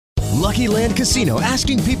Lucky Land Casino,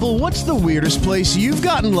 asking people, what's the weirdest place you've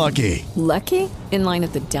gotten lucky? Lucky? In line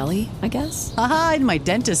at the deli, I guess? Aha, in my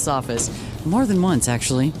dentist's office. More than once,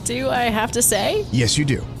 actually. Do I have to say? Yes, you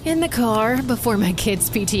do. In the car before my kids'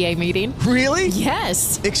 PTA meeting. Really?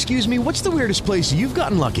 Yes. Excuse me, what's the weirdest place you've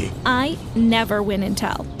gotten lucky? I never win and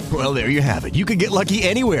tell. Well, there you have it. You can get lucky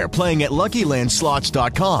anywhere, playing at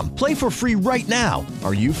LuckyLandSlots.com. Play for free right now.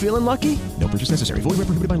 Are you feeling lucky? No purchase necessary. Void where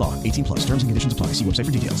prohibited by law. 18+. Terms and conditions apply. See website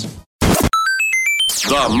for details.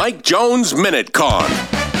 The Mike Jones Minute Con.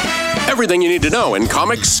 Everything you need to know in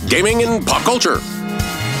comics, gaming, and pop culture.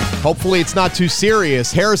 Hopefully it's not too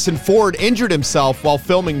serious. Harrison Ford injured himself while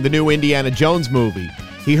filming the new Indiana Jones movie.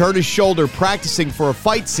 He hurt his shoulder practicing for a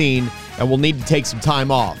fight scene and will need to take some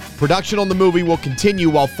time off. Production on the movie will continue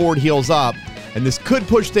while Ford heals up, and this could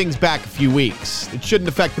push things back a few weeks. It shouldn't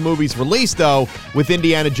affect the movie's release, though, with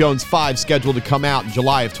Indiana Jones 5 scheduled to come out in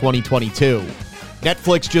July of 2022.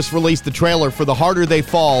 Netflix just released the trailer for The Harder They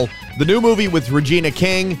Fall, the new movie with Regina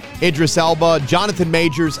King, Idris Elba, Jonathan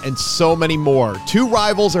Majors, and so many more. Two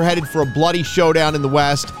rivals are headed for a bloody showdown in the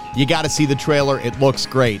West. You got to see the trailer. It looks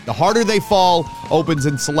great. The Harder They Fall opens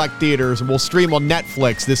in select theaters and will stream on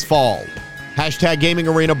Netflix this fall. Hashtag Gaming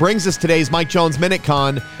Arena brings us today's Mike Jones Minute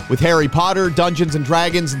Con. With Harry Potter, Dungeons &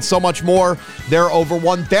 Dragons, and so much more, there are over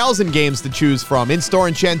 1,000 games to choose from in-store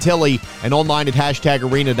in Chantilly and online at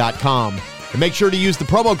hashtagarena.com. And make sure to use the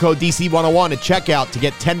promo code DC101 at checkout to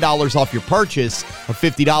get $10 off your purchase of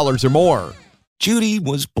 $50 or more. Judy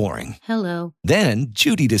was boring. Hello. Then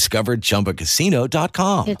Judy discovered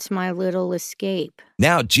ChumbaCasino.com. It's my little escape.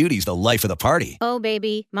 Now Judy's the life of the party. Oh,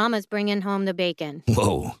 baby, mama's bringing home the bacon.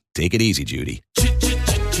 Whoa, take it easy, Judy.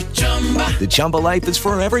 The Chumba life is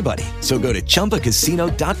for everybody. So go to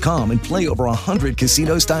ChumbaCasino.com and play over 100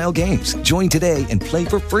 casino-style games. Join today and play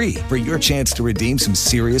for free for your chance to redeem some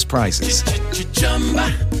serious prizes.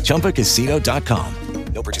 ChumbaCasino.com.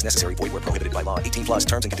 No purchase necessary. Void where prohibited by law. 18+.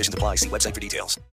 Terms and conditions apply. See website for details.